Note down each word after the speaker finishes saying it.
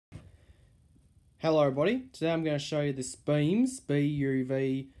Hello everybody, today I'm going to show you this BeamZ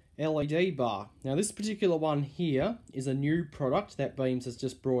BUV LED bar. Now this particular one here is a new product that BeamZ has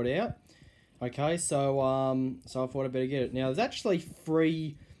just brought out. Okay, so I thought I'd better get it. Now there's actually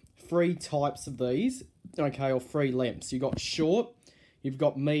three types of these, okay, or three lengths. You've got short, you've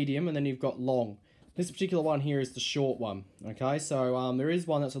got medium, and then you've got long. This particular one here is the short one, okay, so there is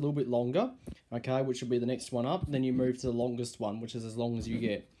one that's a little bit longer, okay, which will be the next one up. Then you move to the longest one, which is as long as you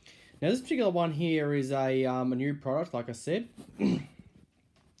get. Now this particular one here is a new product, like I said.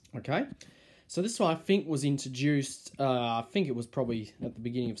 Okay, so this one I think was introduced, I think it was probably at the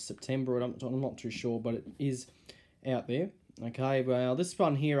beginning of September, I'm not too sure, but it is out there. Okay, well this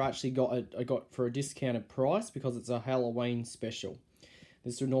one here I actually I got for a discounted price because it's a Halloween special.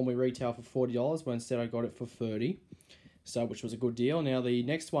 This would normally retail for $40, but instead I got it for $30, so which was a good deal. Now the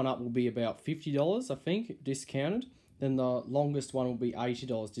next one up will be about $50, I think, discounted. Then the longest one will be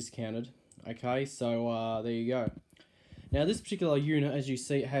 $80 discounted. Okay, so there you go. Now this particular unit, as you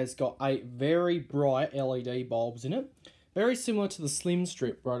see, has got 8 very bright LED bulbs in it. Very similar to the Slim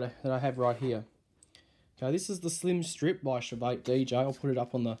Strip that I have right here. Okay, this is the Slim Strip by Chevette DJ. I'll put it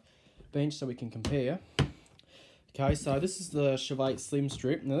up on the bench so we can compare. Okay, so this is the Chevette Slim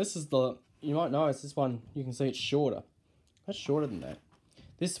Strip. Now this is the, you might notice this one, you can see it's shorter. That's shorter than that.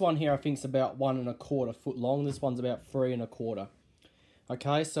 This one here I think is about 1 1/4 foot long. This one's about 3 1/4.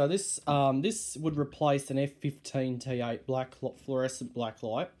 Okay, so this this would replace an F15 T8 fluorescent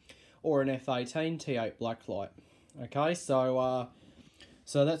blacklight or an F18 T8 blacklight. Okay, so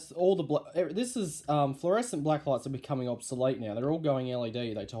that's all the this is fluorescent blacklights are becoming obsolete now. They're all going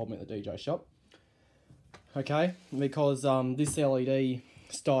LED. They told me at the DJ shop. Okay, because this LED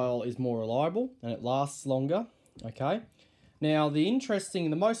style is more reliable and it lasts longer. Okay. Now, the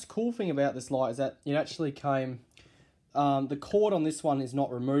most cool thing about this light is that it actually came, the cord on this one is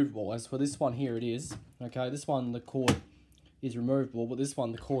not removable. As for this one here, it is. Okay, this one, the cord is removable, but this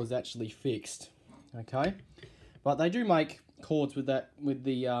one, the cord is actually fixed. Okay, but they do make cords with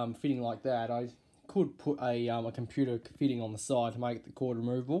the fitting like that. I could put a computer fitting on the side to make the cord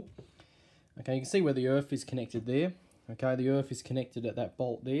removable. Okay, you can see where the earth is connected there. Okay, the earth is connected at that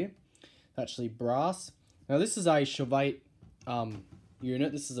bolt there. Actually brass. Now, this is a Chevette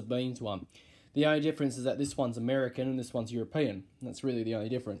unit. This is a BeamZ one. The only difference is that this one's American and this one's European. That's really the only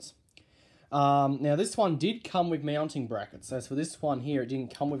difference. Now this one did come with mounting brackets. As for this one here, it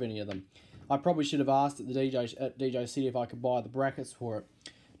didn't come with any of them. I probably should have asked at the DJ City if I could buy the brackets for it.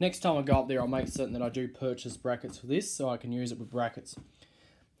 Next time I go up there, I'll make certain that I do purchase brackets for this so I can use it with brackets.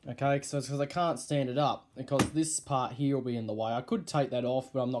 Okay, so it's because I can't stand it up because this part here will be in the way. I could take that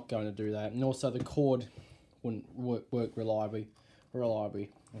off, but I'm not going to do that. And also the cord wouldn't work reliably.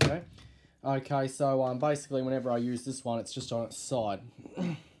 Okay. Okay, so basically whenever I use this one, it's just on its side.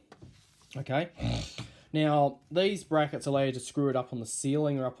 Okay. Now these brackets allow you to screw it up on the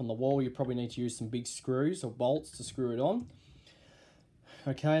ceiling or up on the wall. You probably need to use some big screws or bolts to screw it on.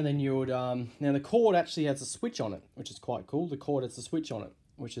 Okay, and then you would now the cord actually has a switch on it, which is quite cool. The cord has a switch on it,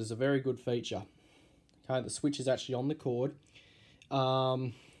 which is a very good feature. Okay, the switch is actually on the cord.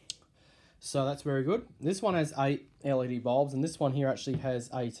 So that's very good. This one has 8 LED bulbs, and this one here actually has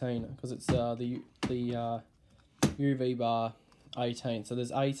 18 because it's the UV bar 18. So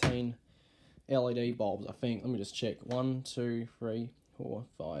there's 18 LED bulbs, I think. Let me just check. 1, 2, 3, 4,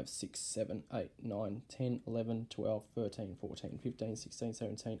 5, 6, 7, 8, 9, 10, 11, 12, 13, 14, 15, 16,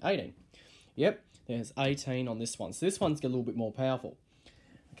 17, 18. Yep, there's 18 on this one. So this one's a little bit more powerful.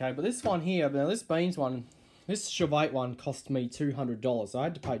 Okay, but this one here, now this BeamZ one, this Chevette one cost me $200. So I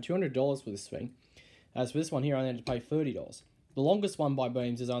had to pay $200 for this thing. As for this one here, I had to pay $30. The longest one by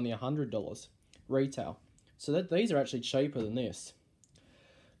BeamZ is only $100 retail. So these are actually cheaper than this.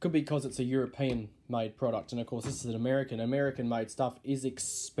 Could be because it's a European-made product, and of course this is an American. American-made stuff is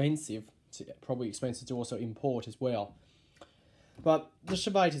expensive, probably expensive to also import as well. But the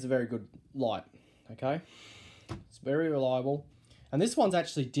Chevette is a very good light. Okay, it's very reliable. And this one's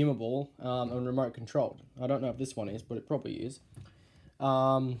actually dimmable and remote controlled. I don't know if this one is, but it probably is.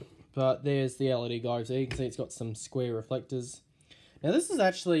 But there's the LED guys there. You can see it's got some square reflectors. Now this is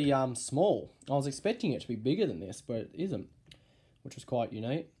actually small. I was expecting it to be bigger than this, but it isn't, which was quite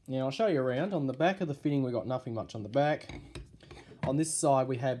unique. Now I'll show you around. On the back of the fitting, we've got nothing much on the back. On this side,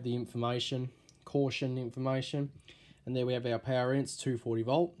 we have the information, caution information. And there we have our power in. It's 240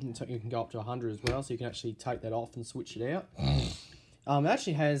 volt. And you can go up to 100 as well, so you can actually take that off and switch it out. It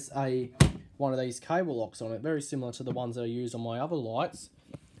actually has one of these cable locks on it, very similar to the ones that I use on my other lights.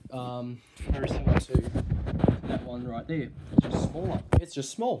 Very similar to that one right there. It's just smaller. It's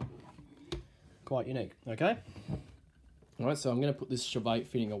just small. Quite unique, okay? Alright, so I'm going to put this Chevette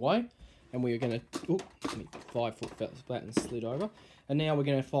fitting away. and we're going to, 5-foot button slid over, and now we're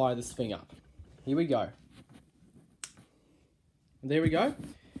going to fire this thing up. Here we go. There we go.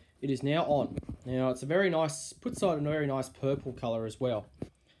 It is now on. Now it's a very nice, puts on a very nice purple colour as well.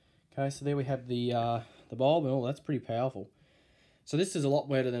 Okay, so there we have the bulb, and that's pretty powerful. So this is a lot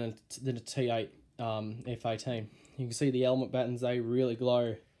better than a T8 F18. You can see the element battens, they really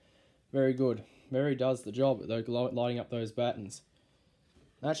glow. Very good. Very does the job at lighting up those battens.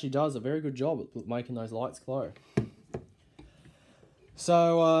 It actually does a very good job at making those lights glow.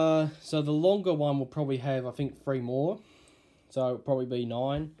 So the longer one will probably have, I think, 3 more. So it'll probably be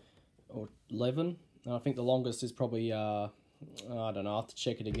 9 or 11. And I think the longest is probably, I don't know, I have to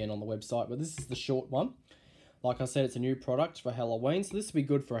check it again on the website. But this is the short one. Like I said, it's a new product for Halloween. So this will be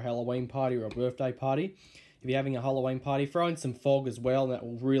good for a Halloween party or a birthday party. If you're having a Halloween party, throw in some fog as well, and that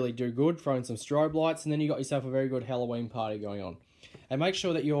will really do good. Throw in some strobe lights, and then you got yourself a very good Halloween party going on. And make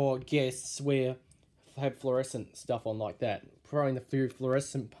sure that your guests have fluorescent stuff on like that. Throwing a few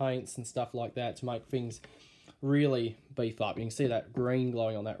fluorescent paints and stuff like that to make things really beef up. You can see that green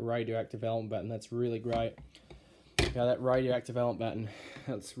glowing on that radioactive element batten. That's really great. Yeah, that radioactive element batten,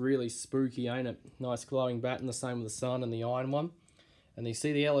 that's really spooky, ain't it? Nice glowing batten, the same with the sun and the iron one. And you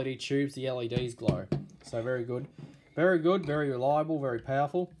see the LED tubes, the LEDs glow. So very good. Very good, very reliable, very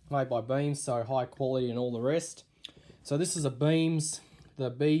powerful. Made by BeamZ, so high quality and all the rest. So this is a BeamZ,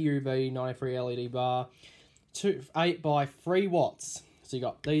 the BUV93 LED bar. 8 by 3 watts. So you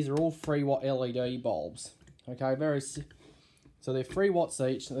got, these are all 3 watt LED bulbs. Okay, so they're 3 watts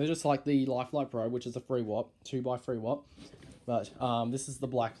each. They're just like the Lifelike Pro, which is a 3 watt, 2 by 3 watt. But this is the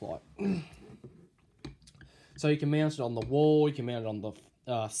blacklight. So you can mount it on the wall, you can mount it on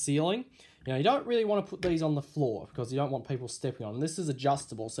the ceiling. Now you don't really want to put these on the floor because you don't want people stepping on them. This is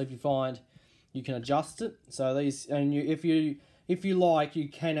adjustable, so if you find you can adjust it. So these, and if you like, you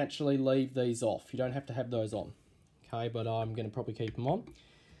can actually leave these off. You don't have to have those on. Okay, but I'm going to probably keep them on.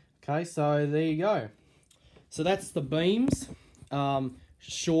 Okay, so there you go. So that's the BeamZ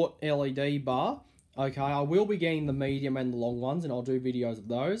short LED bar. Okay, I will be getting the medium and the long ones, and I'll do videos of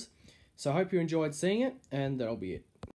those. So I hope you enjoyed seeing it, and that'll be it.